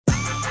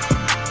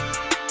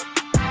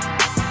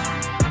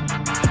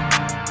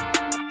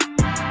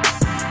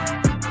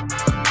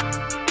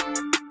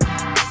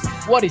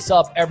What is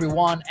up,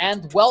 everyone,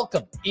 and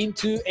welcome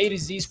into A to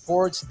Z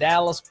Sports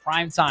Dallas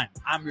Primetime.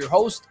 I'm your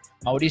host,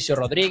 Mauricio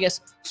Rodriguez,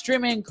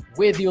 streaming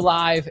with you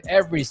live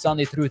every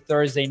Sunday through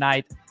Thursday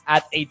night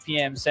at 8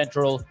 p.m.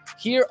 Central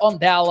here on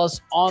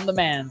Dallas On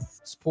Demand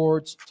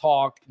Sports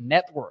Talk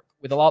Network.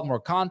 With a lot more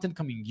content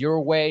coming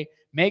your way,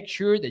 make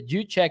sure that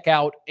you check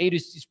out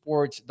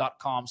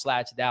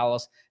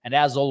a2csports.com/Dallas. And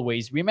as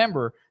always,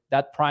 remember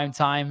that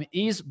Primetime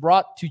is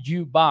brought to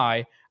you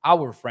by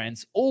our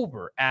friends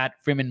over at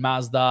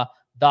freemanmazda.net.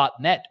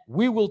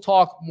 We will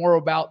talk more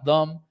about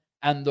them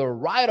and the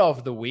ride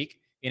of the week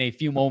in a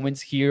few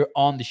moments here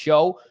on the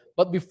show.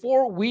 But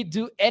before we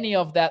do any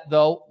of that,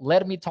 though,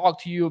 let me talk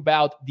to you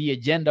about the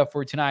agenda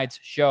for tonight's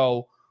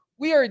show.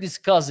 We are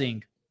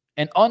discussing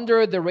an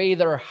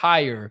under-the-radar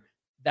hire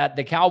that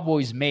the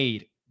Cowboys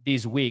made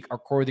this week,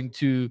 according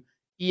to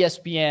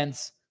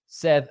ESPN's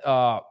Seth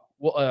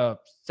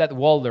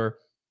Walder,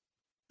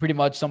 pretty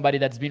much somebody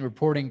that's been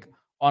reporting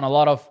on a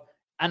lot of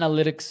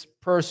analytics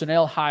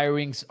personnel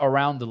hirings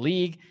around the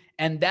league.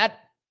 And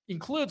that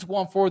includes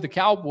one for the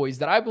Cowboys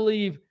that I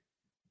believe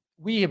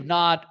we have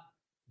not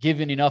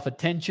given enough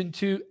attention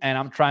to. And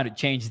I'm trying to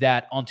change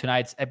that on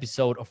tonight's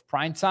episode of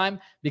Primetime,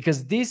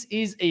 because this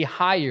is a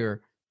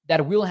hire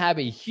that will have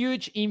a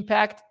huge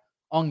impact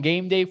on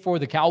game day for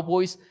the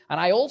Cowboys. And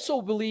I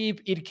also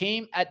believe it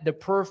came at the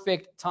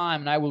perfect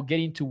time. And I will get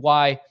into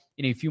why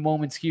in a few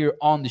moments here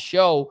on the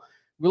show.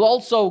 We're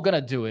also going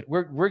to do it.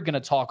 We're going to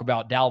talk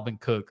about Dalvin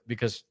Cook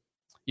because,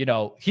 you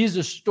know, he's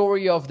the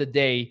story of the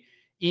day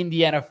in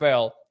the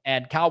NFL.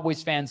 And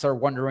Cowboys fans are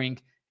wondering,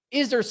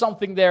 is there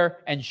something there?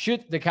 And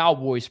should the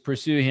Cowboys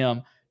pursue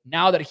him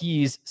now that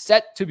he's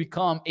set to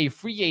become a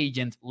free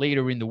agent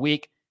later in the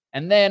week?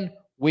 And then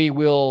we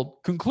will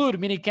conclude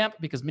minicamp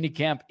because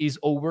minicamp is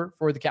over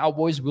for the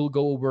Cowboys. We'll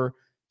go over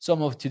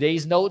some of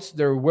today's notes.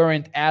 There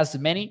weren't as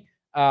many,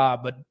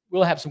 but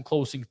we'll have some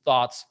closing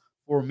thoughts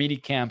for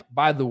minicamp.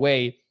 By the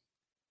way,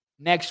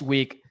 next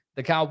week,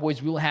 the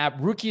Cowboys will have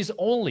rookies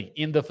only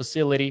in the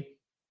facility.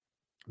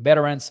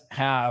 Veterans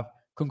have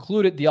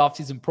concluded the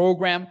offseason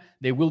program.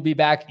 They will be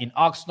back in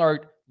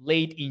Oxnard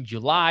late in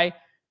July.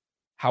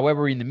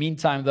 However, in the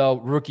meantime, though,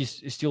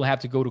 rookies still have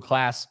to go to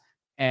class.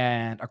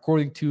 And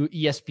according to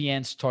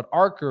ESPN's Todd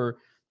Archer,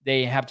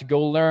 they have to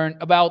go learn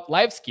about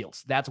life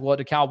skills. That's what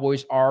the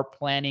Cowboys are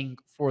planning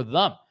for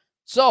them.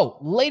 So,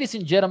 ladies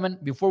and gentlemen,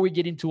 before we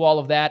get into all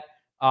of that,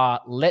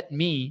 let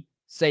me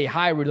say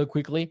hi really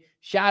quickly.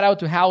 Shout out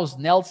to House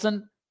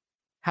Nelson.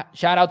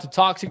 Shout out to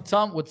Toxic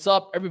Tom. What's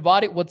up,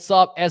 everybody? What's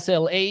up,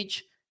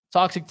 SLH?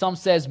 Toxic Tom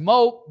says,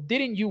 Mo,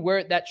 didn't you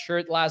wear that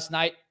shirt last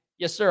night?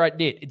 Yes, sir, I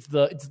did. It's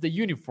the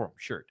uniform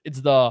shirt. It's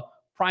the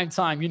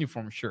Primetime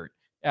uniform shirt.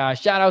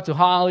 Shout out to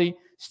Holly,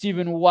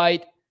 Stephen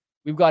White.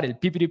 We've got El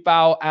Pipiti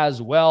Pao as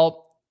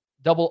well.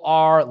 Double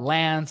R,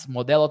 Lance,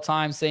 Modelo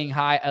Time saying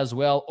hi as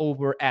well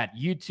over at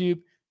YouTube.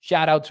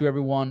 Shout out to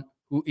everyone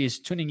who is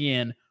tuning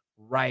in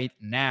right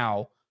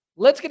now.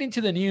 Let's get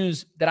into the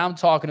news that I'm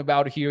talking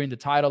about here in the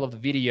title of the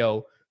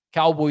video.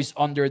 Cowboys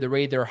under the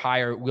radar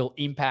hire will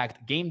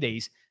impact game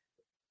days.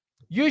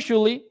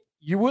 Usually,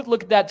 you would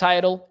look at that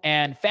title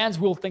and fans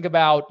will think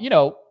about,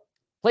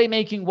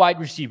 playmaking wide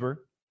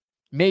receiver,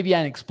 maybe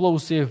an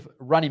explosive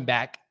running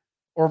back,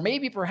 or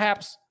maybe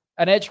perhaps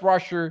an edge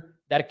rusher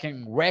that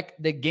can wreck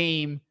the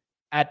game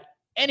at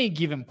any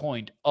given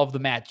point of the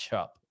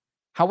matchup.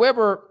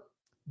 However,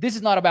 this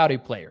is not about a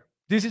player.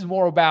 This is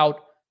more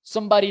about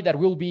somebody that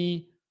will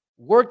be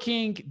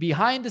working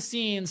behind the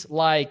scenes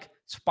like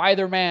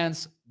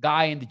Spider-Man's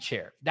guy in the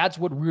chair. That's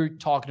what we're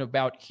talking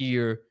about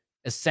here,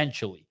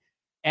 essentially.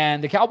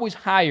 And the Cowboys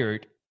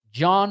hired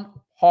John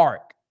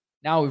Park.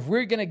 Now, if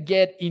we're going to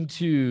get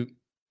into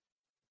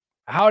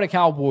how the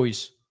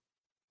Cowboys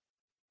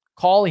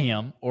call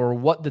him or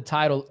what the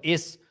title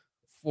is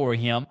for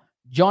him,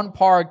 John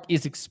Park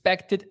is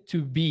expected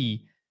to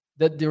be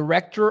the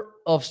Director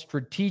of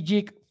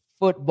Strategic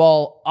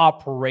Football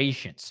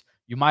Operations.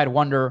 You might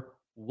wonder,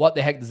 what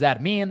the heck does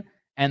that mean?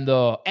 And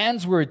the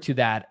answer to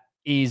that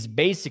is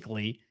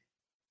basically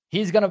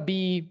he's going to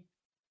be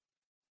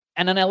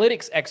an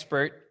analytics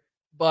expert.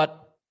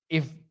 But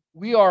if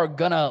we are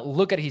going to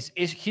look at his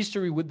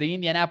history with the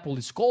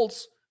Indianapolis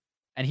Colts,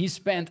 and he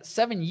spent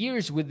 7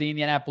 years with the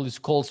Indianapolis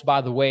Colts, by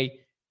the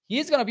way,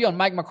 he's going to be on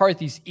Mike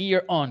McCarthy's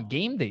ear on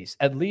game days.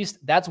 At least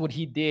that's what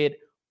he did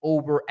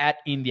over at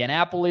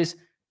Indianapolis.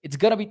 It's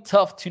going to be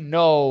tough to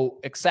know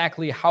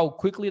exactly how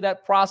quickly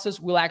that process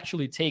will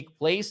actually take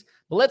place.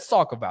 But let's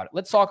talk about it.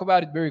 Let's talk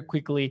about it very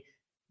quickly.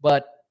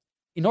 But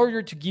in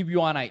order to give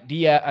you an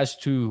idea as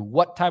to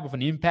what type of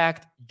an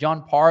impact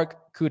John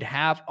Park could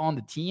have on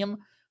the team,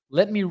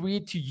 let me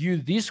read to you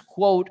this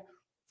quote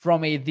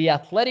from The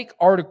Athletic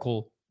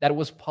article that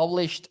was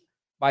published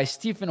by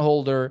Stephen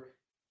Holder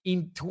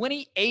in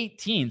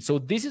 2018. So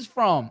this is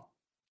from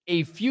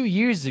a few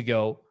years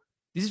ago.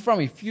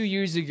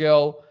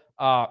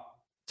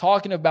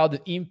 Talking about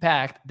the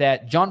impact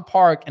that John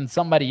Park and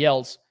somebody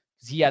else,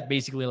 because he had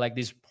basically like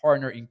this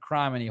partner in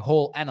crime and a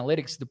whole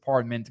analytics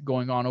department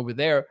going on over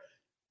there,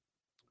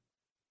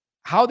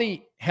 how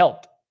they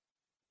helped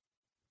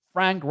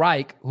Frank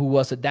Reich, who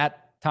was at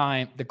that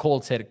time the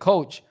Colts head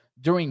coach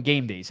during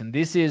game days. And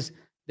this is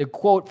the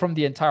quote from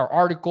the entire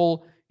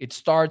article. It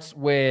starts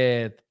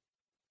with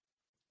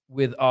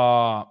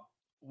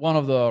one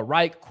of the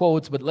Reich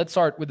quotes, but let's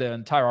start with the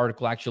entire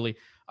article actually.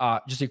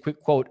 Just a quick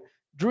quote.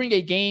 During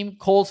a game,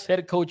 Colts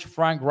head coach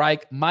Frank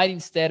Reich might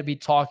instead be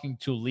talking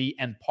to Lee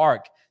and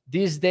Park.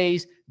 These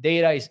days,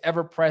 data is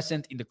ever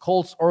present in the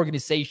Colts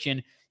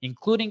organization,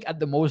 including at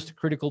the most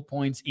critical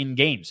points in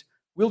games.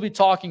 We'll be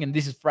talking, and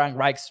this is Frank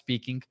Reich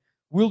speaking,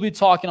 we'll be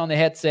talking on the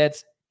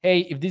headsets. Hey,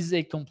 if this is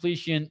a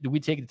completion, do we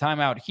take the time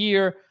out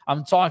here?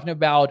 I'm talking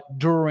about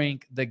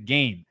during the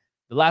game.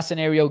 The last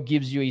scenario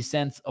gives you a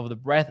sense of the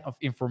breadth of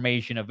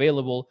information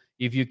available.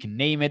 If you can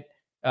name it,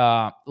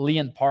 Lee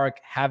and Park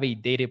have a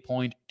data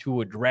point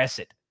to address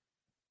it.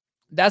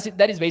 That's it.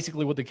 That is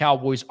basically what the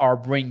Cowboys are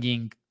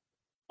bringing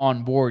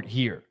on board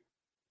here.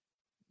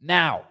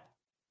 Now,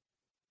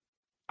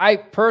 I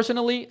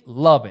personally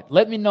love it.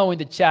 Let me know in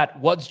the chat,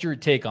 what's your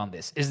take on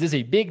this? Is this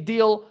a big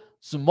deal,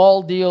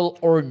 small deal,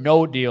 or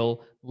no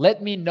deal?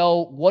 Let me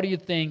know. What do you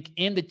think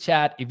in the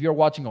chat? If you're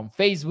watching on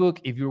Facebook,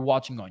 if you're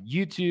watching on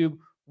YouTube,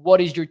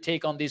 what is your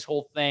take on this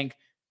whole thing?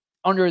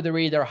 Under the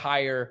radar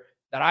hire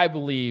that I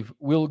believe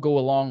will go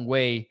a long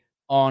way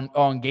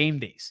on game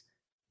days.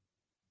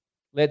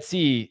 Let's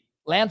see.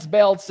 Lance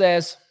Bell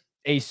says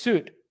a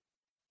suit.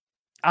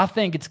 I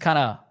think it's kind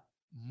of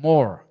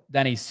more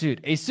than a suit.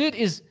 A suit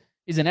is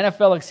an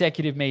NFL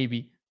executive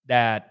maybe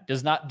that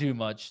does not do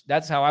much.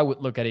 That's how I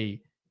would look at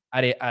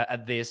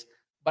this.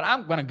 But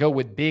I'm going to go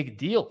with big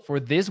deal for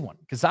this one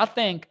because I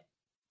think,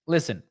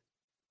 listen,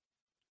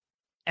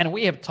 and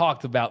we have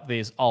talked about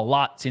this a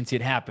lot since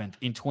it happened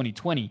in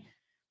 2020.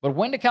 But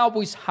when the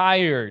Cowboys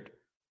hired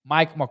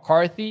Mike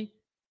McCarthy,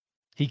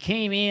 he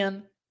came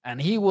in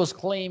and he was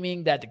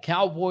claiming that the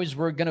Cowboys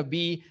were going to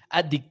be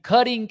at the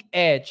cutting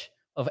edge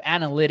of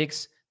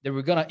analytics. They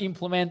were going to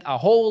implement a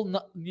whole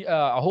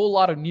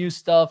lot of new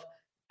stuff.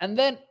 And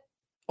then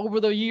over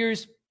the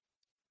years,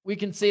 we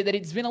can say that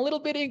it's been a little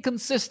bit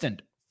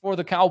inconsistent for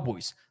the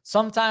Cowboys.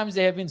 Sometimes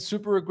they have been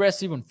super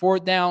aggressive on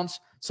fourth downs.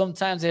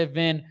 Sometimes they have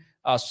been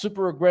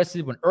super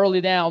aggressive on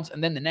early downs.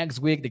 And then the next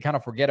week, they kind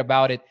of forget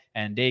about it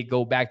and they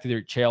go back to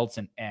their shells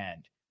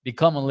and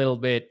become a little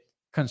bit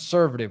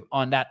conservative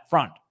on that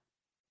front.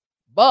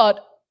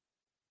 But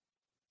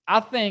I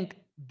think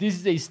this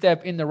is a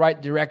step in the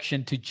right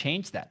direction to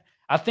change that.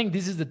 I think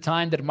this is the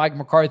time that Mike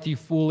McCarthy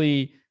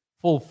fully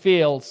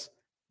fulfills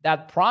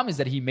that promise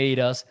that he made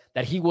us,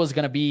 that he was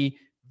going to be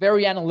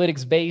very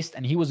analytics based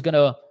and he was going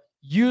to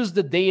use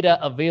the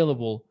data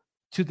available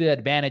to the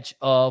advantage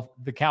of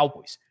the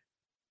Cowboys.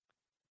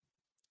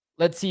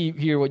 Let's see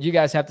here what you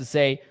guys have to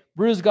say.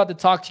 Bruce got the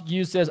toxic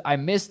use, says, I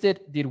missed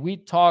it. Did we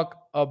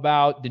talk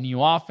about the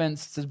new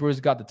offense? Says Bruce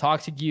got the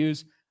toxic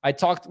use. We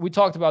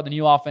talked about the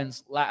new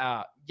offense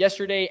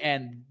yesterday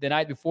and the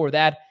night before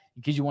that,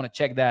 in case you want to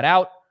check that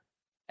out.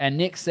 And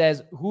Nick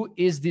says, who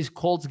is this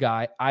Colts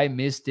guy? I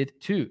missed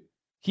it too.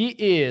 He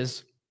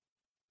is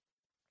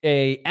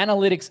a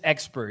analytics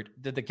expert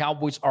that the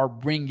Cowboys are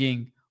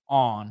bringing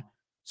on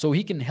so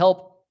he can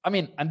help. I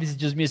mean, and this is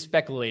just me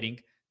speculating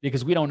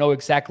because we don't know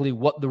exactly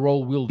what the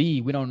role will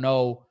be. We don't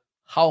know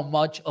how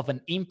much of an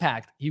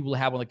impact he will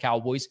have on the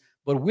Cowboys.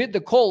 But with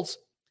the Colts,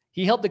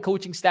 he helped the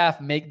coaching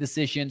staff make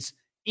decisions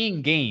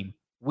in game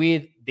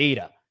with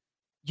data.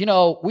 You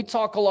know, we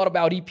talk a lot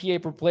about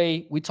EPA per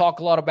play. We talk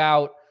a lot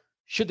about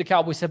should the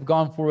Cowboys have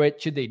gone for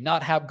it? Should they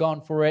not have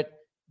gone for it?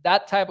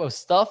 That type of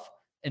stuff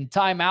and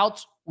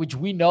timeouts, which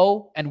we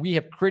know and we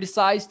have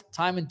criticized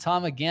time and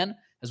time again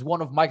as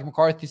one of Mike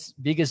McCarthy's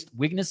biggest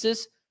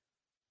weaknesses.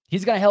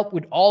 He's going to help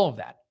with all of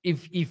that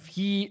if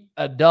he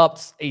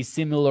adopts a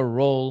similar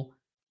role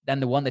than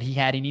the one that he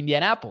had in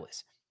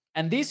Indianapolis.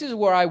 And this is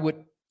where I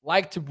would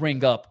like to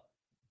bring up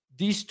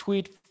this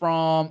tweet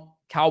from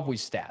Cowboy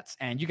Stats.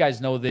 And you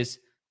guys know this.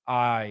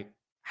 I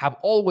have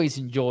always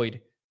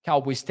enjoyed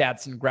Cowboy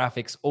Stats and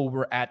graphics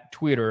over at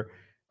Twitter.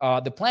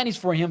 The plan is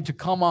for him to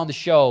come on the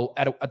show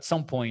at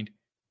some point,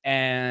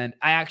 and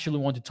I actually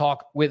want to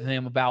talk with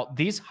him about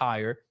this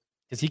hire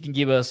because he can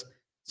give us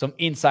some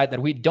insight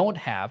that we don't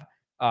have.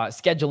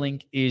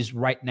 Scheduling is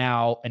right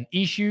now an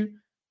issue,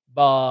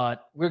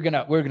 but we're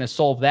gonna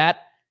solve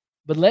that.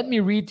 But let me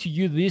read to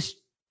you this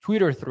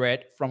Twitter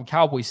thread from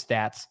Cowboy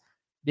Stats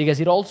because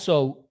it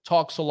also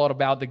talks a lot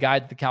about the guy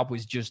that the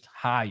Cowboys just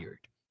hired.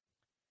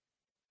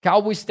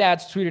 Cowboy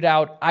Stats tweeted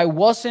out, I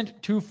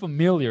wasn't too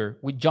familiar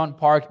with John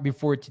Park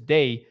before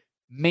today,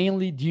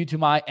 mainly due to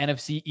my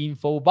NFC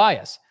info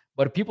bias.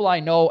 But people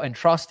I know and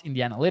trust in the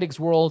analytics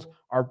world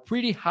are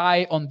pretty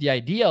high on the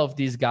idea of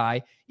this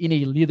guy in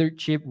a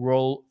leadership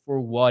role for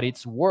what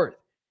it's worth.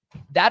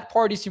 That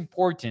part is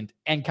important,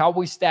 and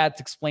Cowboy Stats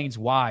explains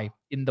why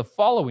in the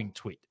following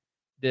tweet,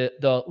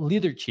 the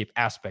leadership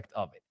aspect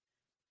of it.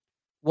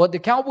 What the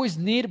Cowboys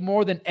need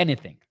more than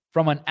anything,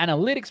 from an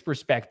analytics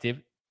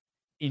perspective,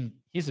 in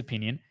his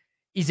opinion,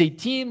 is a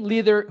team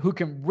leader who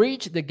can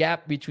bridge the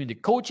gap between the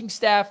coaching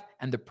staff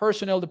and the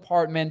personnel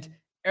department,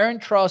 earn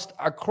trust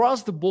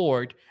across the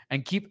board,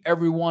 and keep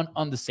everyone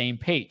on the same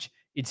page.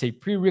 It's a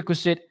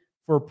prerequisite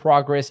for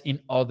progress in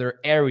other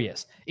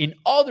areas. In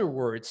other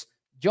words,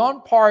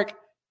 John Park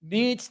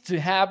needs to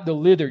have the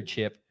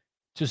leadership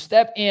to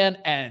step in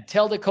and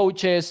tell the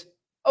coaches,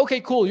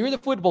 okay, cool, you're the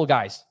football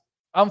guys.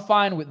 I'm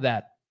fine with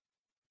that.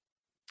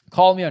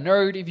 Call me a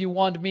nerd if you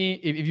want me,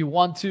 if you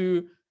want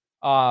to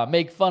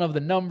make fun of the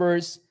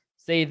numbers,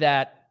 say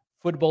that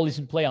football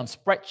isn't play on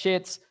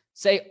spreadsheets,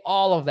 say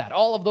all of that,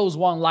 all of those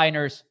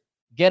one-liners,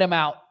 get them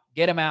out,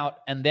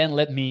 and then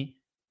let me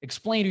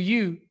explain to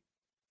you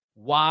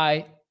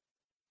why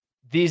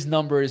these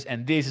numbers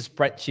and these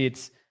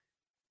spreadsheets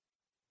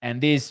and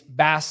this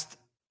vast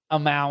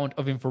amount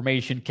of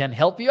information can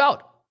help you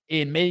out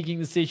in making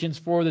decisions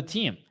for the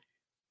team.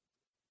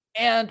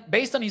 And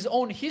based on his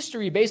own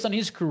history, based on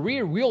his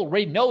career, we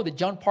already know that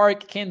John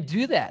Park can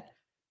do that.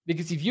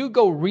 Because if you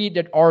go read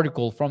that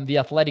article from The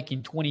Athletic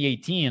in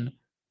 2018,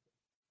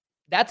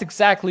 that's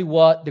exactly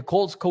what the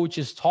Colts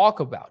coaches talk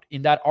about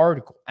in that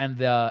article. And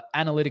the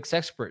analytics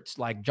experts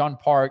like John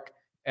Park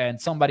and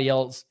somebody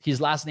else,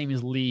 his last name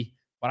is Lee,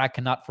 but I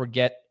cannot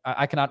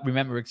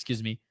remember,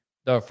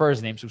 the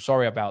first name. So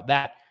sorry about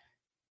that.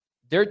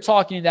 They're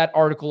talking in that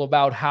article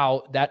about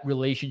how that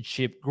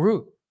relationship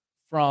grew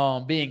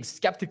from being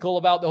skeptical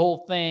about the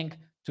whole thing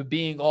to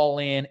being all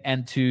in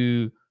and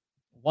to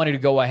wanting to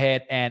go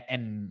ahead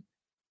and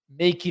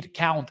make it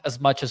count as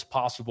much as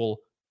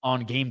possible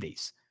on game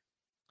days.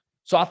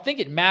 So I think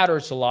it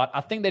matters a lot.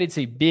 I think that it's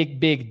a big,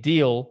 big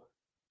deal.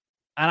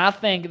 And I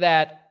think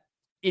that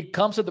it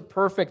comes at the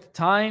perfect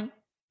time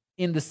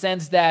in the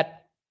sense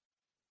that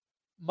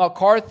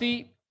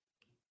McCarthy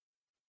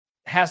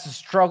has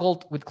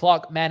struggled with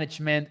clock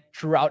management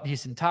throughout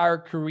his entire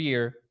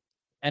career.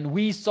 And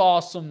we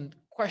saw some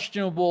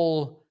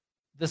questionable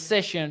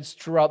decisions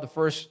throughout the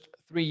first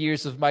 3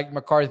 years of Mike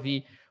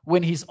McCarthy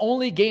when his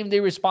only game day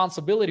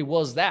responsibility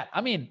was that.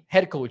 I mean,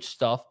 head coach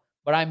stuff,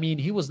 but I mean,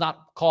 he was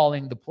not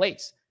calling the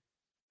plays.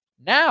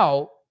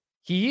 Now,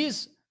 he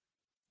is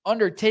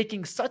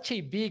undertaking such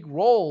a big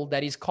role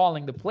that he's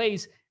calling the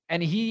plays,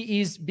 and he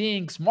is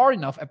being smart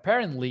enough,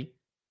 apparently,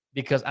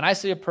 and I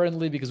say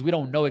apparently because we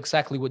don't know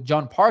exactly what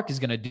John Park is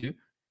going to do,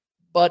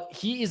 but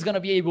he is going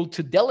to be able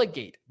to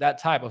delegate that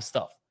type of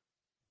stuff.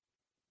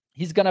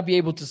 He's going to be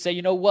able to say,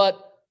 you know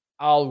what,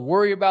 I'll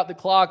worry about the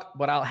clock,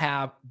 but I'll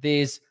have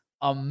this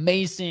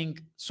amazing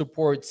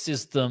support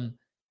system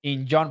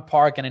in John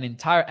Park and an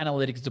entire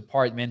analytics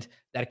department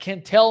that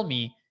can tell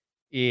me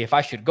if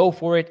I should go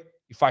for it,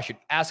 if I should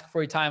ask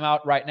for a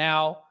timeout right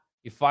now,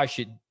 if I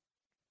should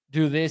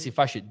do this, if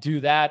I should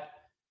do that.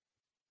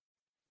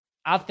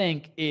 I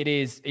think it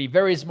is a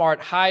very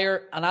smart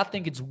hire, and I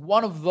think it's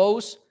one of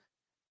those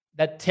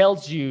that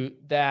tells you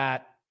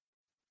that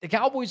the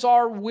Cowboys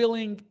are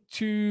willing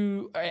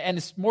to,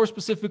 and more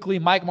specifically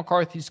Mike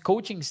McCarthy's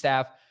coaching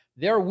staff,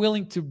 they're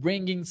willing to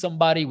bring in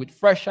somebody with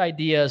fresh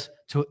ideas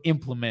to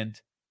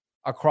implement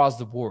across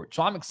the board.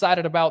 So I'm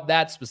excited about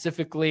that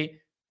specifically.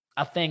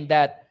 I think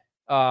that,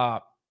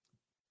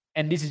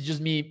 and this is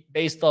just me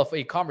based off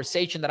a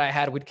conversation that I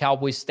had with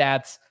Cowboys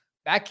stats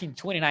back in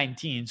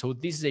 2019. So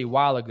this is a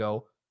while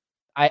ago.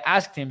 I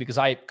asked him, because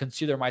I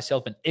consider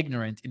myself an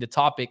ignorant in the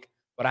topic,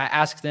 but I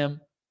asked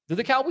him, do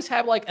the Cowboys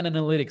have like an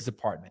analytics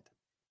department?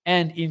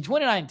 And in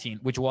 2019,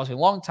 which was a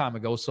long time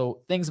ago,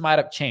 so things might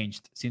have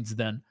changed since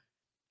then,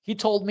 he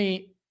told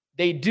me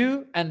they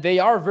do, and they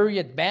are very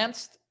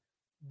advanced,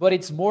 but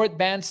it's more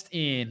advanced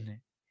in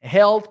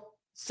health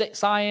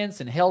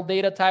science and health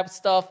data type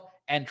stuff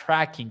and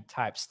tracking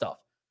type stuff.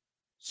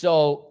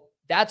 So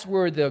that's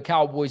where the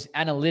Cowboys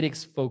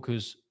analytics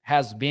focus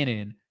has been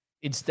in,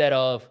 instead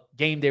of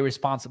game day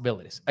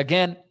responsibilities.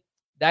 Again,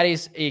 that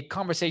is a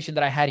conversation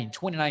that I had in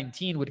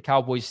 2019 with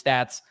Cowboys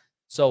stats.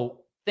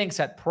 So things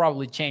had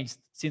probably changed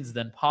since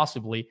then,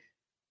 possibly.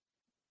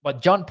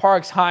 But John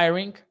Park's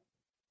hiring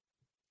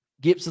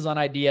gives us an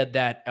idea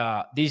that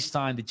this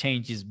time the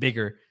change is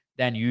bigger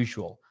than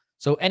usual.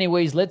 So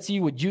anyways, let's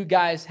see what you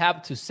guys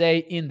have to say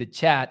in the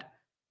chat.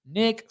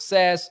 Nick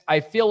says,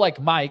 I feel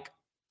like Mike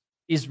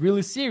is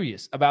really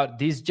serious about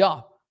this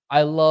job.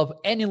 I love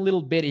any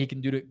little bit he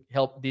can do to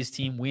help this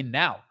team win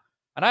now.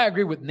 And I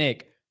agree with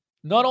Nick,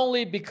 not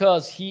only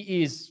because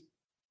he is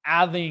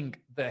adding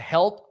the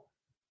help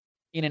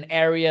in an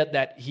area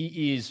that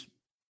he is,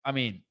 I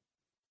mean,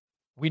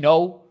 we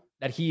know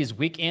that he is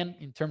weak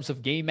in terms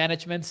of game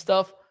management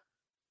stuff,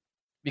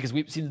 because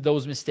we've seen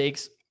those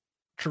mistakes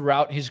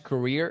throughout his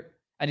career.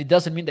 And it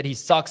doesn't mean that he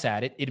sucks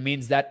at it. It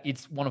means that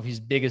it's one of his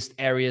biggest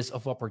areas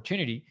of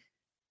opportunity.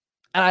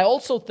 And I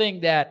also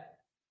think that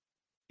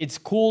it's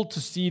cool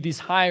to see this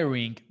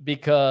hiring,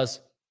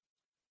 because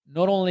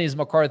not only is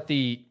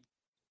McCarthy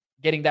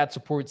getting that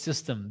support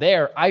system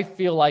there, I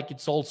feel like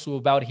it's also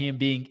about him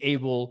being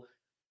able,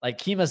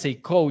 like him as a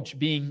coach,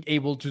 being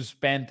able to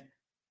spend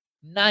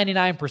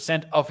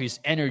 99% of his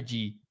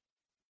energy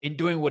in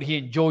doing what he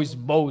enjoys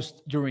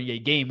most during a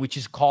game, which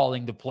is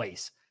calling the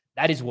plays.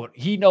 That is what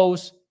he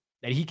knows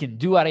that he can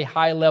do at a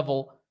high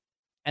level.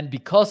 And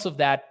because of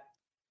that,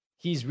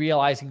 he's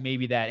realizing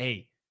maybe that,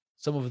 hey,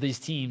 some of these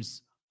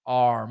teams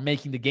are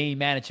making the game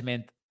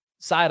management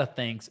side of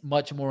things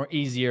much more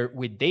easier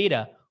with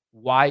data,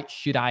 why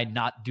should I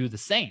not do the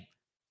same?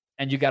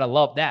 And you got to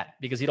love that,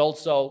 because it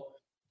also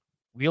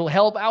will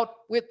help out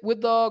with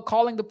the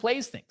calling the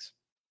plays things.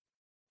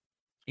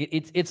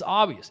 It's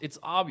obvious. It's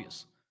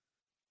obvious.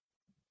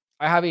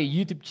 I have a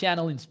YouTube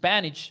channel in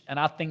Spanish, and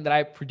I think that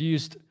I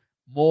produced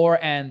more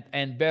and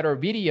better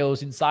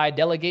videos inside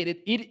delegated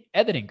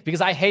editing,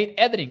 because I hate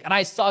editing and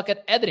I suck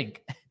at editing.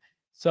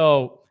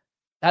 So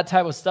that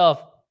type of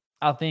stuff,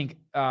 I think,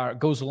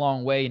 goes a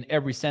long way in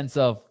every sense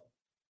of,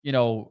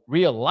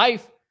 real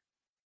life.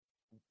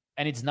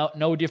 And it's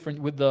no different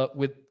with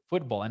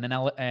football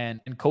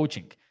and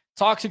coaching.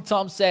 Toxic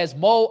Tom says,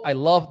 Mo, I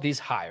love this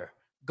hire.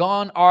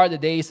 Gone are the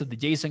days of the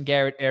Jason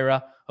Garrett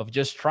era of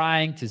just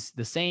trying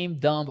the same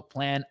dumb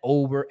plan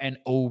over and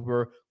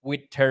over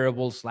with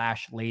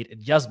terrible/late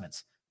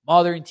adjustments.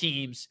 Modern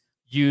teams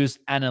use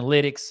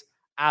analytics.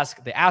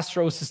 Ask the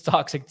Astros is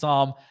Toxic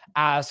Tom.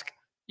 Ask,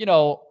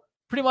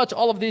 pretty much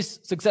all of these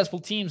successful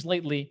teams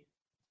lately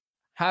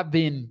have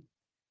been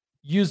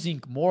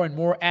using more and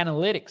more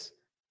analytics.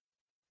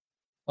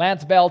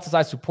 Lance Bell says,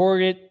 I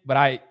support it, but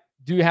I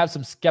do have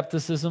some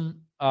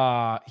skepticism.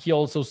 He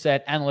also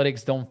said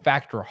analytics don't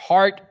factor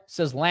hard,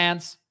 says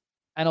Lance.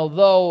 And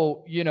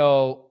although,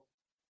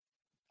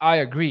 I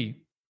agree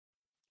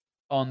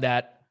on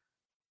that,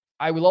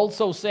 I will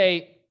also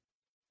say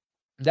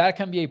that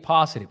can be a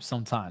positive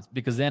sometimes,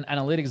 because then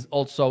analytics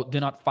also do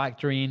not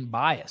factor in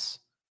bias.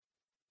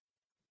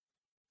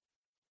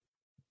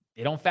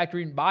 They don't factor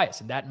in bias,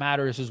 and that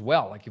matters as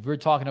well. Like if we're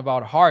talking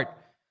about heart,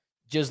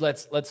 just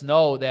let's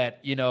know that,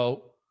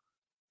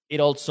 it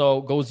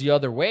also goes the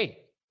other way.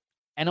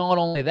 And not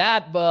only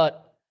that,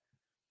 but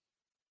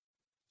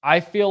I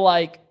feel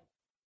like,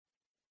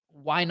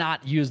 why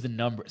not use the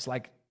numbers?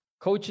 Like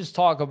coaches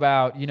talk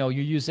about, you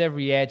use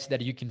every edge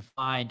that you can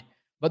find.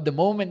 But the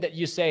moment that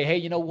you say, hey,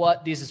 you know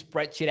what? This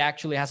spreadsheet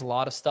actually has a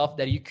lot of stuff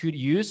that you could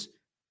use.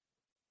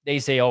 They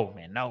say, oh,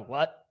 man, no,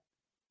 what?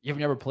 You've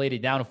never played a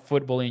down of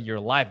football in your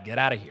life. Get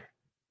out of here.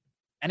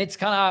 And it's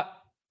kind of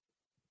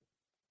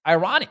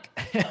ironic.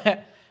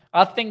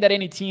 I think that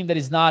any team that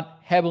is not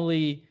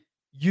heavily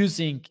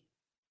using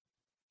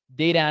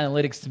data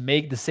analytics to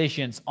make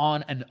decisions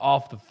on and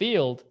off the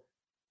field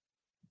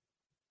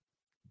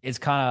is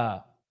kind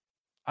of,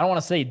 I don't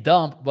want to say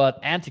dumb, but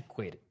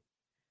antiquated.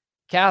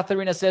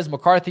 Katharina says,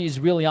 McCarthy is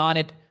really on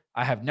it.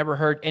 I have never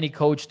heard any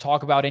coach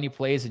talk about any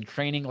plays in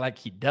training like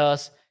he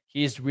does.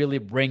 He's really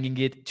bringing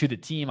it to the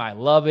team. I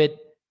love it.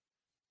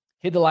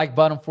 Hit the like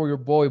button for your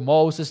boy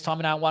Moses,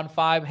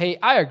 Tommy915. Hey,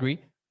 I agree.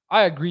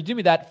 Do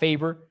me that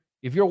favor.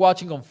 If you're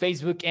watching on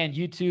Facebook and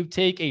YouTube,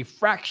 take a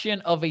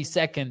fraction of a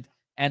second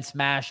and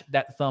smash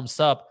that thumbs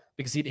up,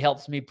 because it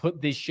helps me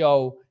put this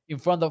show in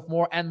front of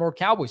more and more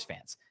Cowboys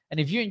fans. And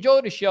if you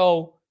enjoy the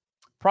show,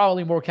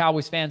 probably more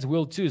Cowboys fans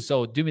will too.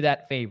 So do me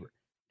that favor.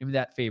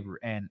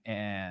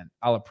 And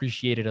I'll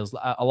appreciate it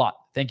a lot.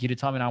 Thank you to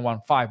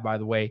Tommy915, by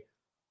the way.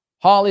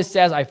 Holly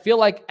says, I feel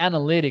like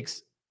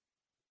analytics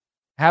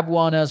have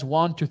won us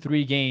 1 to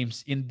 3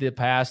 games in the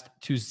past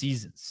 2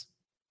 seasons.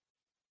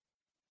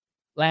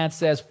 Lance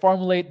says,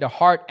 formulate the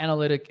heart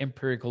analytic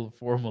empirical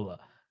formula.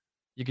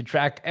 You can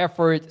track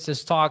effort,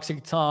 says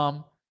Toxic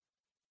Tom.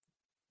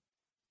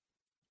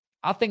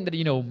 I think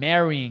that,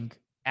 marrying,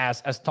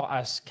 as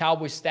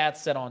Cowboys Stats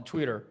said on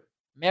Twitter,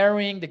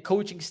 marrying the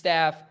coaching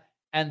staff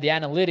and the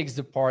analytics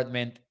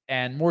department,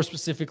 and more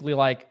specifically,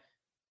 like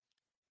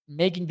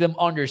making them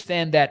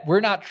understand that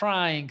we're not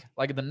trying,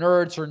 like the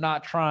nerds are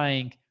not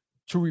trying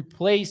to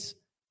replace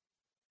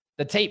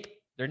the tape.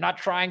 They're not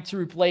trying to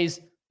replace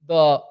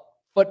the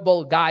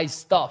football guys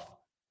stuff.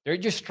 They're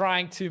just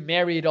trying to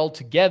marry it all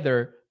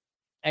together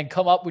and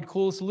come up with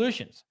cool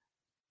solutions.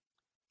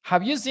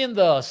 Have you seen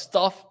the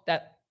stuff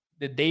that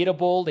the data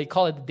bowl, they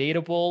call it the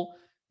data bowl,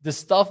 the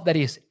stuff that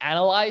is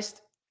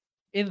analyzed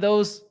in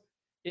those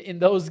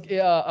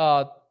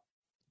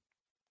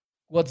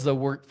what's the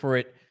word for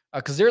it?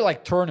 Because they're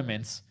like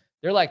tournaments.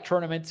 They're like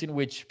tournaments in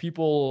which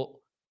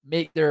people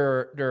make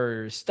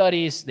their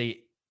studies,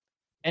 they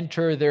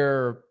enter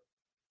their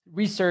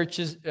research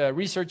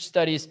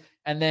studies,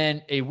 and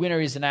then a winner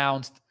is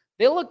announced.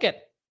 They look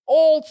at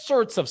all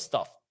sorts of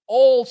stuff.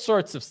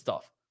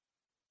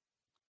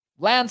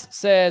 Lance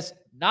says,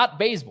 not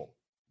baseball.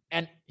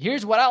 And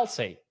here's what I'll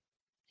say.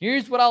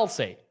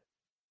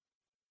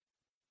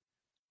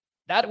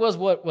 That was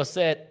what was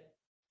said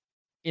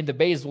in the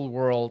baseball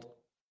world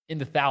in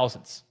the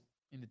 2000s,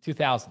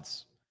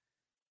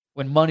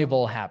 when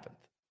Moneyball happened.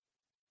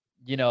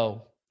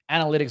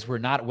 Analytics were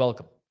not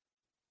welcome.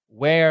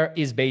 Where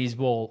is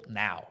baseball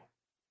now?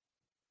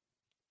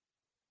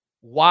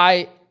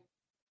 Why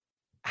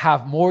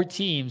have more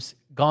teams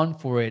gone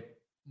for it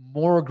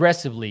more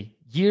aggressively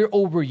year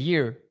over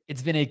year?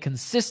 It's been a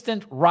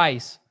consistent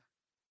rise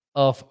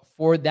of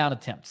 4th down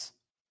attempts.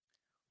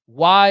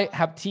 Why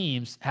have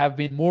teams have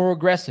been more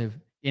aggressive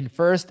in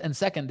 1st and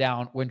 2nd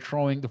down when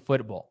throwing the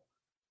football?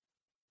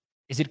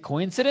 Is it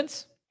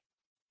coincidence?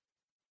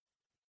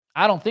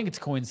 I don't think it's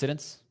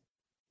coincidence.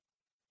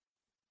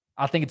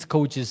 I think it's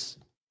coaches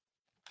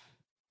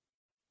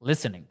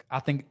listening. I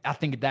think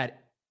that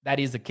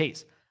is the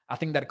case. I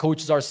think that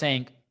coaches are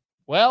saying,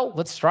 well,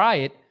 let's try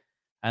it.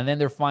 And then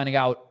they're finding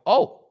out,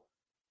 oh,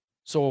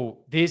 so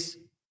these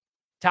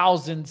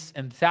thousands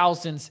and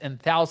thousands and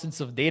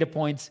thousands of data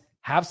points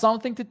have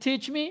something to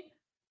teach me.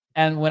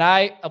 And when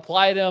I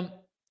apply them,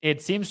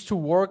 it seems to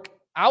work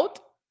out.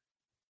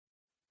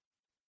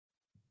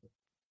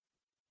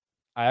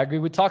 I agree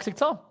with Toxic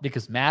Tom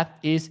because math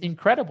is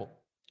incredible.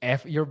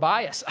 F your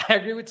bias. I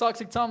agree with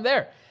Toxic Tom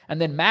there.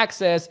 And then Max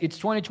says it's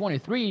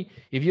 2023.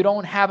 If you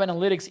don't have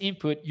analytics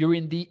input, you're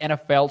in the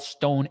NFL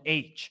Stone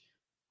Age.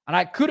 And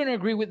I couldn't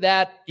agree with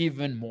that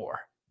even more.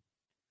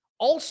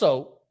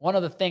 Also, one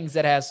of the things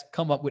that has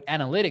come up with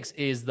analytics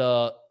is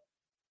the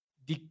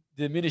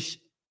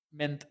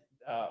diminishment,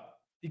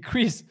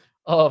 decrease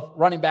of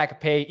running back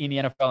pay in the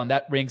NFL. And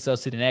that brings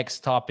us to the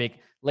next topic.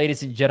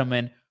 Ladies and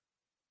gentlemen,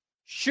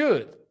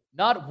 should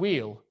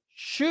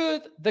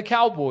the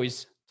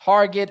Cowboys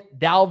target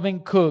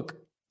Dalvin Cook,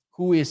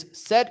 who is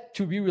set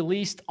to be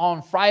released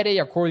on Friday,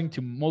 according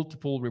to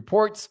multiple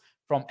reports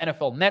from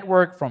NFL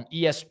Network, from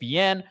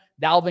ESPN?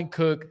 Dalvin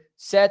Cook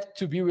set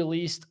to be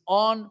released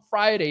on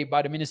Friday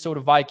by the Minnesota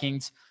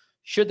Vikings.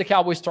 Should the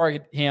Cowboys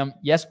target him?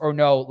 Yes or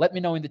no? Let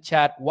me know in the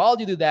chat. While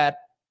you do that,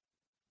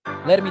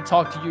 let me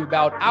talk to you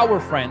about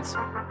our friends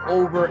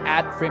over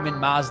at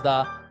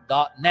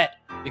PrimeTime.net,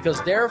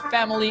 because their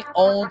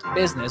family-owned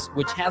business,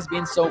 which has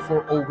been so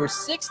for over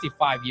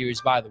 65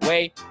 years, by the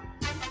way,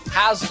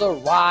 has the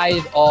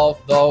ride of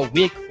the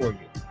week for you.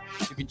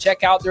 You can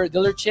check out their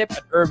dealership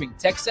at Irving,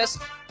 Texas,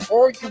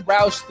 or you can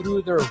browse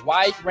through their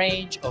wide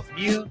range of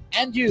new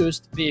and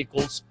used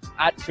vehicles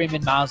at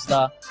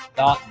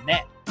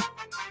PrimeTime.net.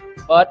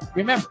 But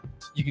remember,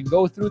 you can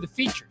go through the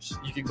features.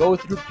 You can go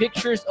through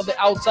pictures of the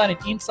outside and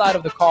inside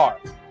of the car.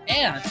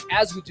 And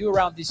as we do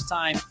around this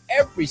time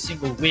every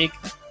single week,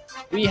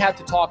 we have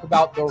to talk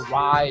about the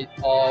ride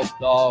of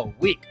the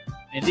week.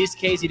 In this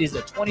case, it is the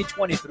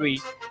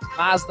 2023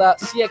 Mazda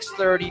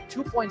CX-30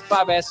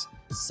 2.5S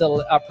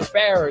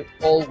prepared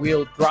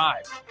all-wheel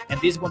drive. And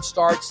this one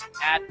starts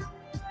at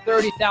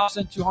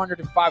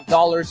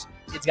 $30,205.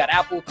 It's got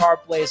Apple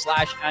CarPlay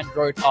 /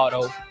 Android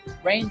Auto,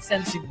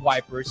 rain-sensing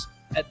wipers,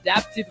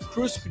 adaptive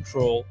cruise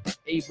control,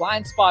 a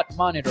blind spot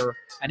monitor,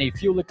 and a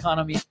fuel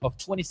economy of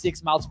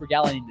 26 miles per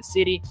gallon in the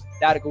city.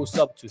 That goes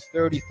up to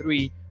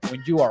 33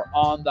 when you are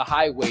on the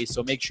highway.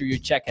 So make sure you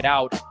check it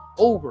out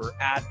over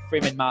at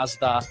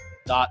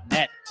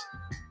FreemanMazda.net.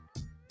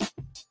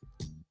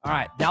 All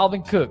right,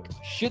 Dalvin Cook.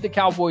 Should the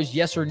Cowboys,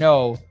 yes or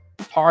no,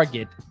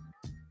 target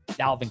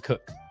Dalvin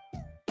Cook?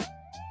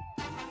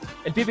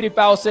 El Pipiri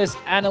Pau says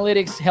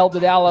analytics help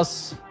the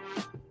Allies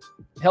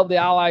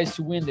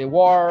to win the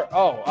war.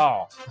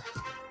 Oh.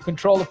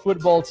 Control the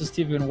football, says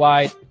Stephen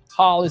White.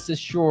 Hollis is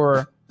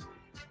sure.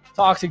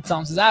 Toxic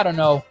Tom says, I don't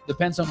know.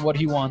 Depends on what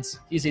he wants.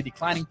 He's a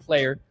declining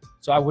player,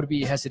 so I would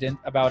be hesitant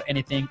about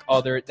anything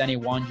other than a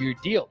one-year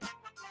deal.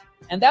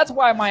 And that's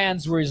why my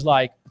answer is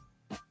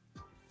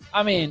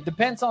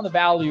depends on the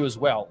value as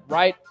well,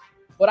 right?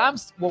 What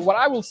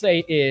I will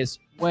say is,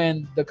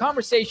 when the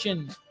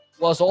conversation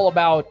was all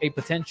about a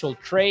potential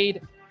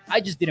trade, I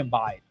just didn't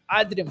buy it.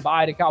 I didn't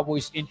buy the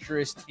Cowboys'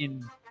 interest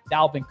in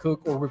Dalvin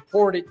Cook, or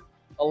reported,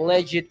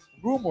 alleged,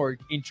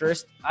 rumored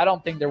interest. I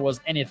don't think there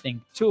was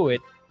anything to it.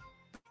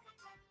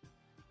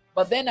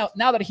 But then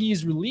now that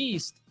he's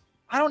released,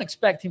 I don't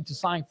expect him to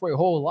sign for a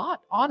whole lot,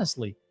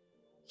 honestly.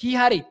 He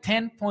had a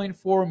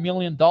 $10.4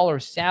 million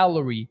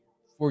salary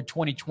for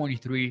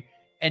 2023,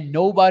 and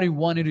nobody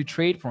wanted to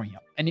trade for him.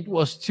 And it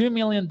was $2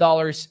 million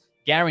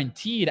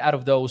guaranteed out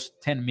of those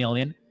 $10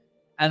 million.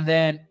 And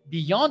then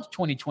beyond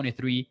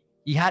 2023,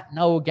 he had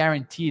no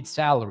guaranteed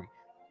salary.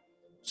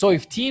 So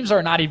if teams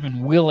are not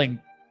even willing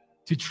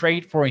to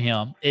trade for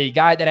him, a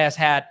guy that has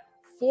had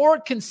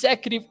 4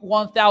 consecutive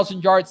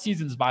 1,000-yard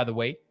seasons, by the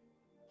way,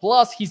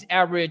 plus he's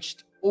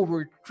averaged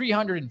over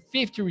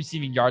 350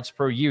 receiving yards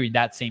per year in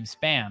that same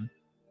span,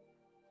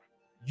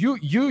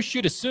 you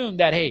should assume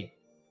that, hey,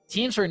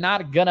 teams are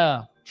not going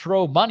to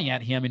throw money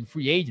at him in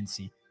free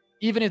agency.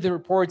 Even if the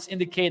reports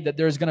indicate that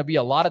there's going to be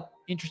a lot of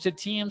interested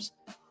teams,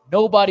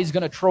 nobody's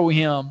going to throw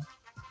him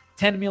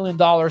 $10 million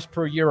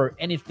per year or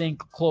anything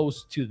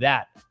close to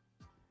that.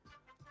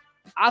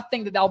 I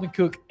think that Dalvin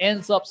Cook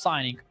ends up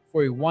signing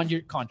for a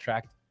one-year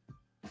contract,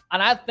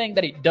 and I think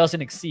that it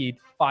doesn't exceed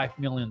 $5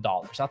 million.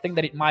 I think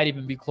that it might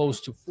even be close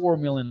to $4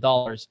 million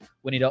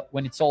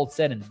when it's all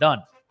said and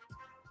done.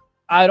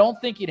 I don't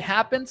think it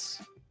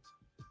happens.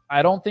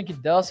 I don't think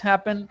it does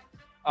happen.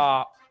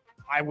 I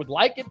would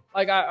like it.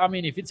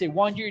 If it's a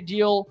one-year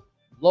deal,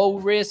 low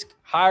risk,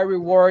 high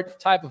reward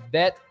type of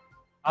bet,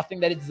 I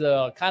think that it's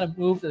the kind of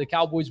move that the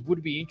Cowboys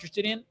would be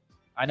interested in.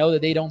 I know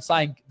that they don't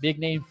sign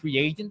big-name free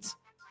agents,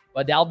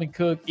 but Dalvin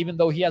Cook, even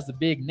though he has the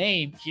big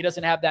name, he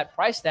doesn't have that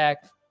price tag,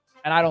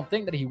 and I don't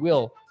think that he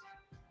will.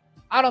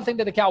 I don't think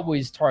that the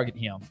Cowboys target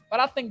him,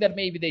 but I think that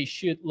maybe they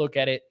should look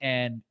at it,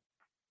 and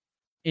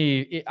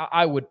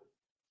I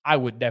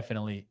would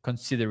definitely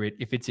consider it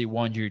if it's a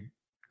one-year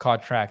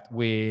contract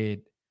with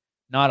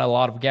not a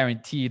lot of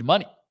guaranteed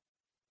money.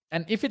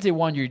 And if it's a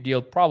 1-year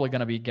deal, probably going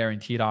to be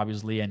guaranteed,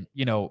 obviously. And,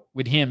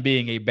 with him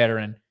being a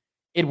veteran,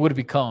 it would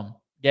become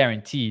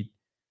guaranteed.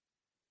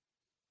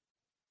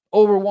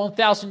 Over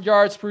 1,000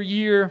 yards per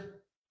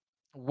year.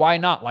 Why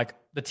not? Like,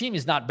 the team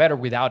is not better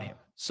without him.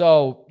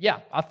 So, yeah,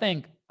 I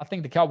think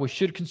the Cowboys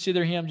should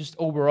consider him just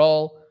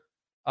overall.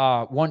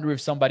 Wonder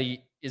if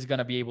somebody is going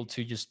to be able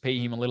to just pay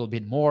him a little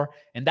bit more.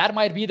 And that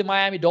might be the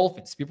Miami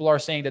Dolphins. People are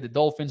saying that the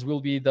Dolphins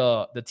will be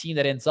the team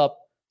that ends up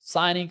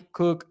signing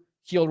Cook.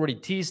 He already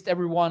teased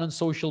everyone on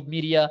social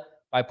media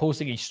by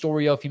posting a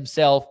story of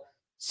himself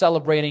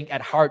celebrating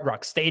at Hard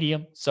Rock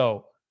Stadium.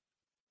 So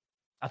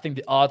I think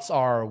the odds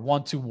are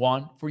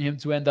 1-1 for him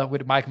to end up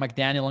with Mike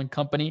McDaniel and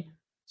company.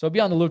 So be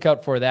on the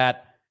lookout for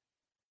that.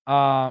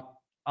 A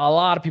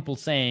lot of people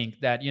saying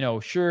that,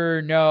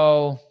 sure,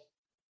 no.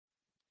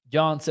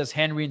 John says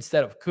Henry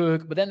instead of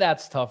Cook, but then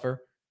that's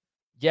tougher.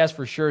 Yes,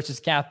 for sure, says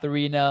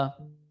Katharina.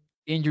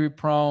 Injury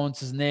prone,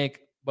 says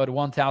Nick, but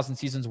 1,000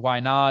 seasons, why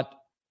not?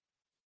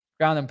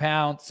 Ground and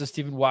pound, says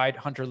Stephen White,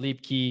 Hunter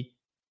Liebke.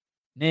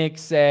 Nick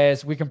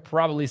says we can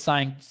probably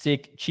sign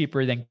Zeke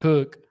cheaper than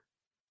Cook.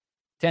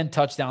 10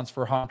 touchdowns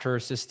for Hunter,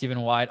 says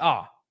Stephen White.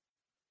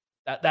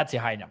 That's a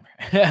high number.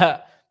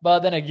 But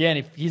then again,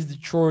 if he's the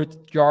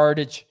short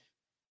yardage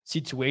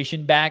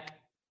situation back,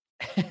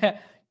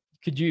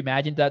 could you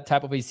imagine that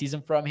type of a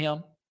season from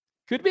him?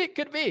 Could be.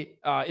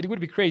 It would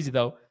be crazy,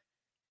 though.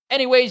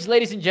 Anyways,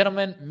 ladies and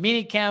gentlemen,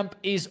 minicamp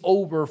is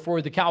over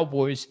for the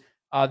Cowboys.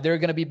 They're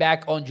going to be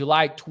back on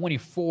July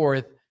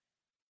 24th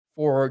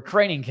for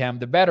training camp.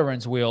 The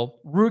veterans will.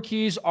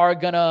 Rookies are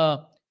going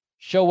to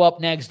show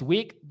up next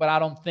week, but I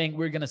don't think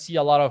we're going to see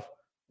a lot of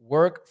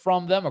work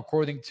from them,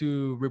 according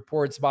to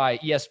reports by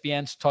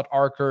ESPN's Todd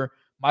Arker.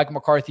 Mike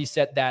McCarthy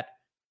said that,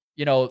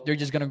 they're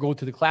just going to go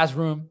to the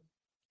classroom,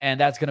 and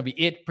that's going to be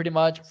it pretty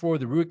much for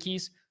the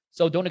rookies.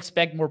 So don't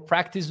expect more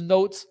practice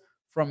notes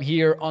from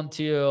here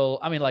until,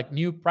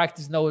 new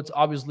practice notes.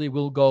 Obviously,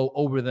 we'll go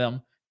over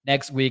them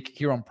next week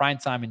here on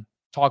Primetime and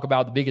talk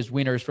about the biggest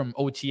winners from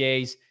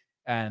OTAs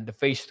and the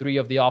phase 3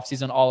 of the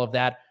offseason, all of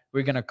that.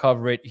 We're going to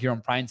cover it here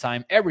on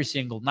Primetime every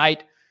single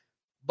night.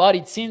 But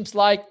it seems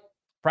like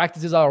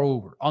practices are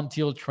over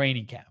until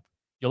training camp.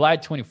 July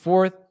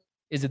 24th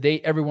is the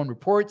day everyone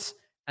reports.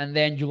 And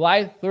then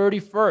July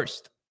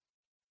 31st,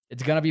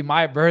 it's going to be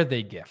my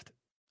birthday gift.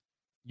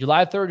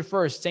 July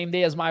 31st, same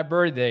day as my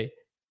birthday,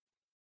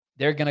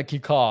 they're going to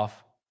kick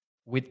off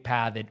with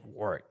padded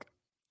work.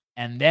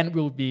 And then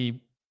we'll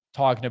be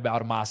talking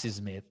about Massey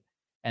Smith.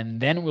 And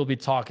then we'll be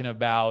talking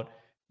about,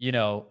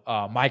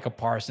 Micah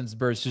Parsons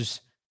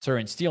versus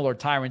Terrence Steele or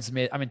Tyron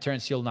Smith.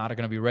 Terrence Steele not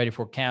going to be ready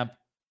for camp,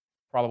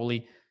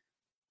 probably.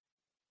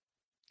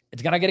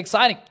 It's going to get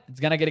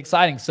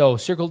exciting. So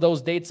circle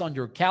those dates on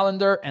your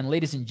calendar. And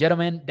ladies and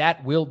gentlemen,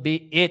 that will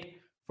be it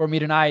for me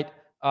tonight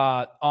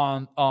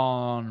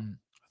on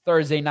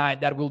Thursday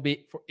night. That will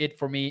be it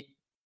for me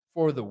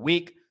for the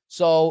week.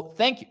 So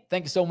thank you.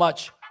 Thank you so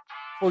much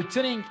for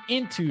tuning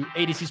into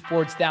ADC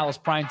Sports Dallas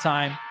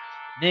Primetime.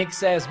 Nick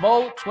says,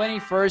 Mo,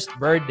 21st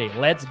birthday.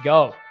 Let's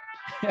go.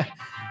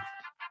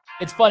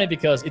 It's funny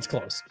because it's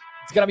close.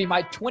 It's going to be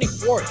my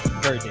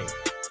 24th birthday.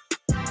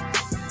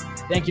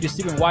 Thank you to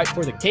Stephen White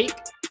for the cake.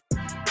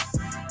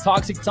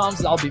 Toxic Tom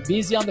says, I'll be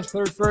busy on the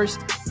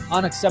 31st.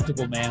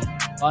 Unacceptable, man.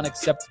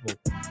 Unacceptable.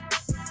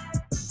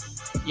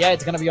 Yeah,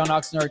 it's going to be on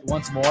Oxnard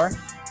once more.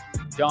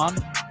 John,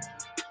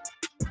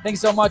 thanks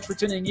so much for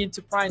tuning in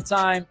to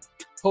Primetime.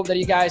 Hope that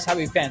you guys have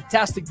a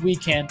fantastic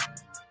weekend.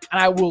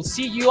 And I will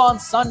see you on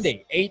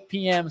Sunday, 8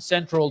 p.m.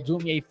 Central. Do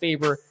me a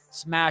favor.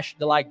 Smash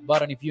the like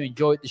button if you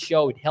enjoyed the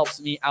show. It helps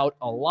me out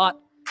a lot.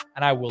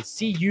 And I will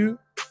see you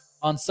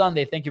on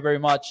Sunday. Thank you very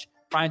much.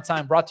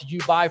 Primetime brought to you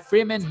by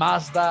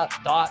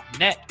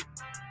freemanmazda.net.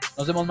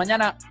 Nos vemos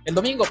el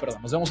domingo.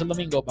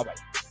 Bye-bye.